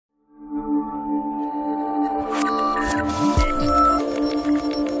Hello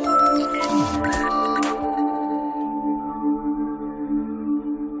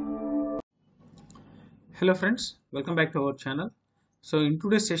friends, welcome back to our channel. So in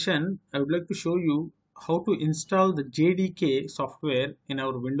today's session, I would like to show you how to install the JDK software in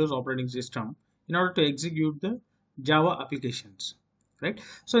our Windows operating system in order to execute the Java applications, right?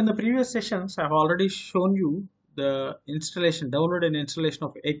 So in the previous sessions, I have already shown you the installation, download and installation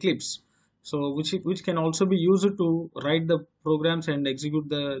of Eclipse. So which can also be used to write the programs and execute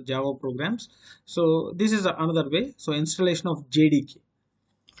the Java programs. So this is another way. So installation of JDK.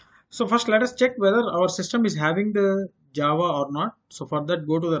 So first let us check whether our system is having the Java or not. So for that,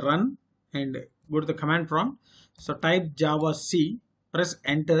 go to the run and go to the command prompt. So type Java C, press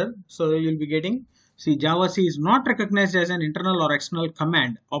enter. So you'll be getting, see, Java C is not recognized as an internal or external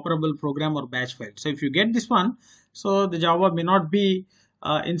command, operable program or batch file. So if you get this one, so the Java may not be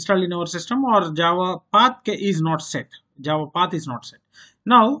installed in our system, or Java path is not set. Java path is not set.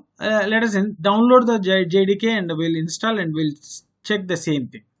 Now let us download the JDK and we'll install and we'll check the same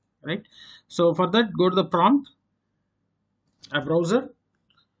thing. Right, so for that, go to the prompt, a browser.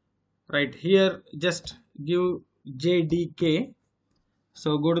 Right here, just give JDK.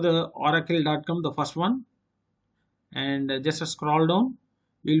 So go to the oracle.com, the first one, and just scroll down.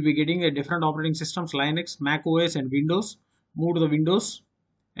 You'll be getting a different operating systems: Linux, Mac OS, and Windows. Move to the Windows,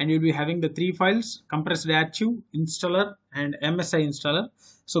 and you'll be having the three files: compressed archive, installer, and MSI installer.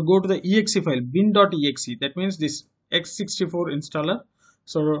 So go to the exe file, bin.exe. That means this x64 installer.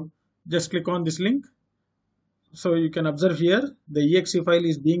 So just click on this link. So you can observe here the exe file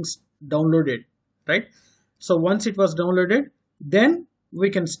is being downloaded, right? So once it was downloaded, then we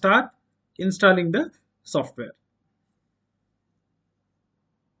can start installing the software.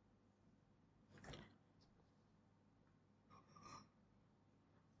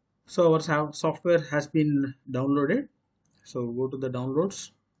 So our software has been downloaded. So go to the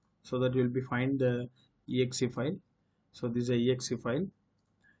downloads, so that you will be find the exe file. So this is a exe file.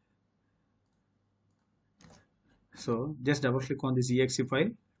 So just double click on this exe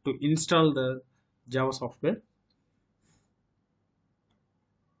file to install the Java software.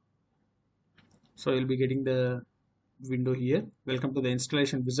 So you'll be getting the window here. Welcome to the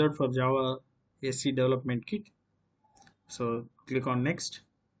installation wizard for Java SC development kit. So click on next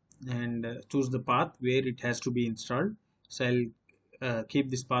and choose the path where it has to be installed. So I'll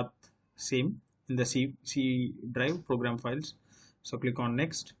keep this path same in the C drive program files. So click on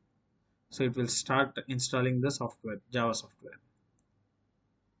next. So it will start installing the software, Java software.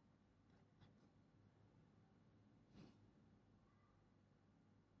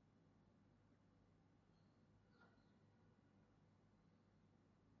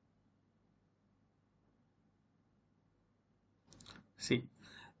 See,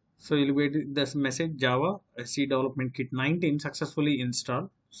 so you'll get this message: Java C development kit 19 successfully installed.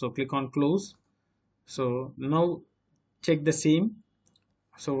 So click on close. So now check the same.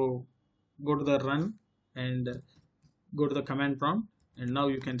 So go to the run and go to the command prompt, and now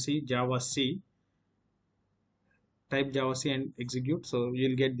you can see Java C. Type Java C and execute. So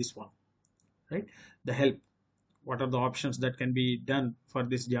you'll get this one, right? The help. What are the options that can be done for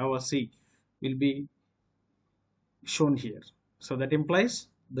this Java C will be shown here. So that implies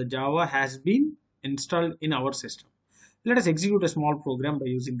the Java has been installed in our system. Let us execute a small program by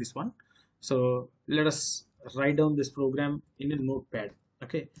using this one. So let us write down this program in a notepad.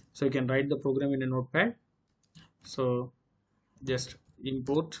 Okay, so you can write the program in a notepad. So just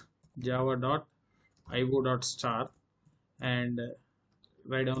import java.io.star and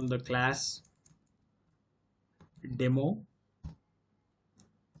write down the class demo,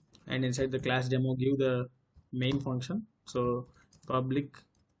 and inside the class demo give the main function. So public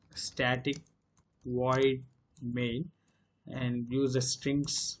static void main, and use the string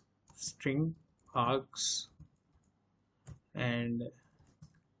args, and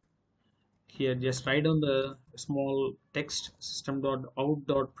here just write down the small text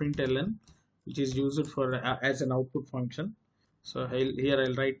system.out.println, which is used for as an output function. So here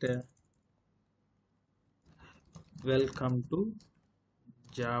I'll write welcome to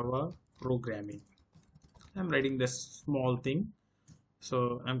Java programming. I'm writing this small thing.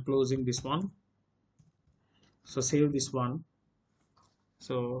 So I'm closing this one. So save this one.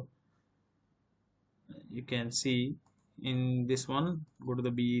 So you can see in this one, go to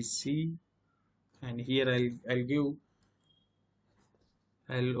the BEC, and here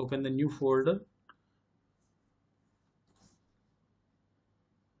I'll open the new folder.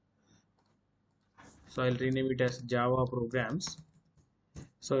 So I'll rename it as Java programs.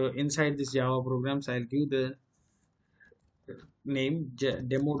 So inside this Java programs, I'll give the name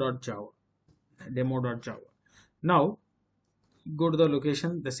demo.java. Now go to the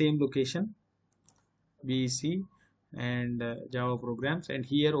location, the same location, BC and Java programs, and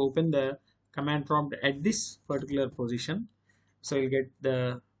here open the command prompt at this particular position. So you get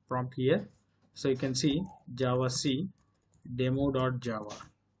the prompt here. So you can see Java C demo.java.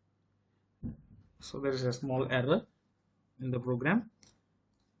 So there is a small error in the program.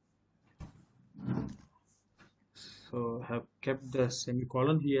 So have kept the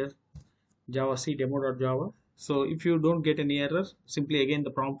semicolon here, Java C demo.java. So if you don't get any error, simply again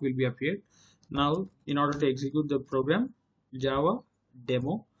the prompt will be appeared. Now in order to execute the program, Java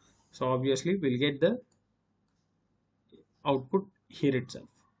demo, so obviously we'll get the output here itself,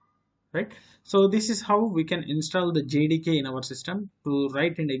 right? So this is how we can install the JDK in our system to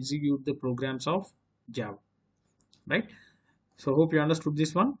write and execute the programs of Java, right? So hope you understood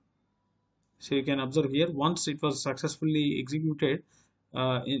this one. So you can observe here, once it was successfully executed,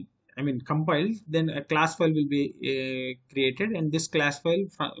 compiled, then a class file will be created, and this class file,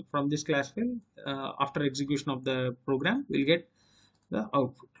 from this class file, after execution of the program, we'll get the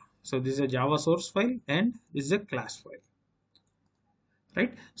output. So this is a Java source file and this is a class file,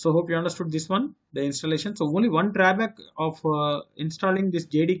 right? So hope you understood this one, the installation. So only one drawback of installing this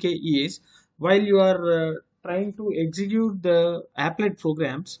JDK is, while you are trying to execute the applet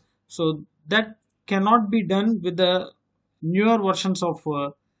programs, so that cannot be done with the newer versions of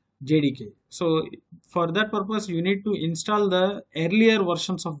JDK. So for that purpose you need to install the earlier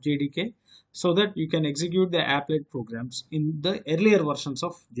versions of JDK, so that you can execute the applet programs in the earlier versions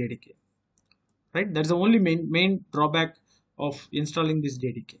of JDK, right? That's the only main drawback of installing this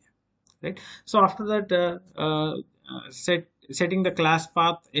JDK, right? So after that, setting the class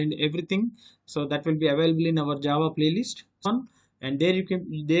path and everything, so that will be available in our Java playlist one, and there you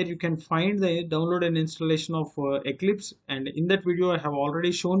can find the download and installation of Eclipse, and in that video I have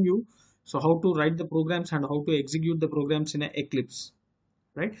already shown you so how to write the programs and how to execute the programs in a Eclipse,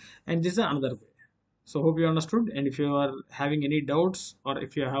 right? And this is another way. So hope you understood, and if you are having any doubts, or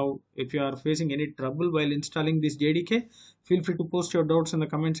if you are facing any trouble while installing this JDK, feel free to post your doubts in the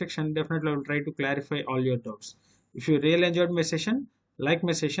comment section. Definitely I will try to clarify all your doubts. If you really enjoyed my session, like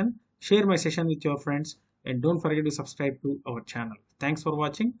my session, share my session with your friends, and don't forget to subscribe to our channel. Thanks for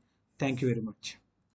watching. Thank you very much.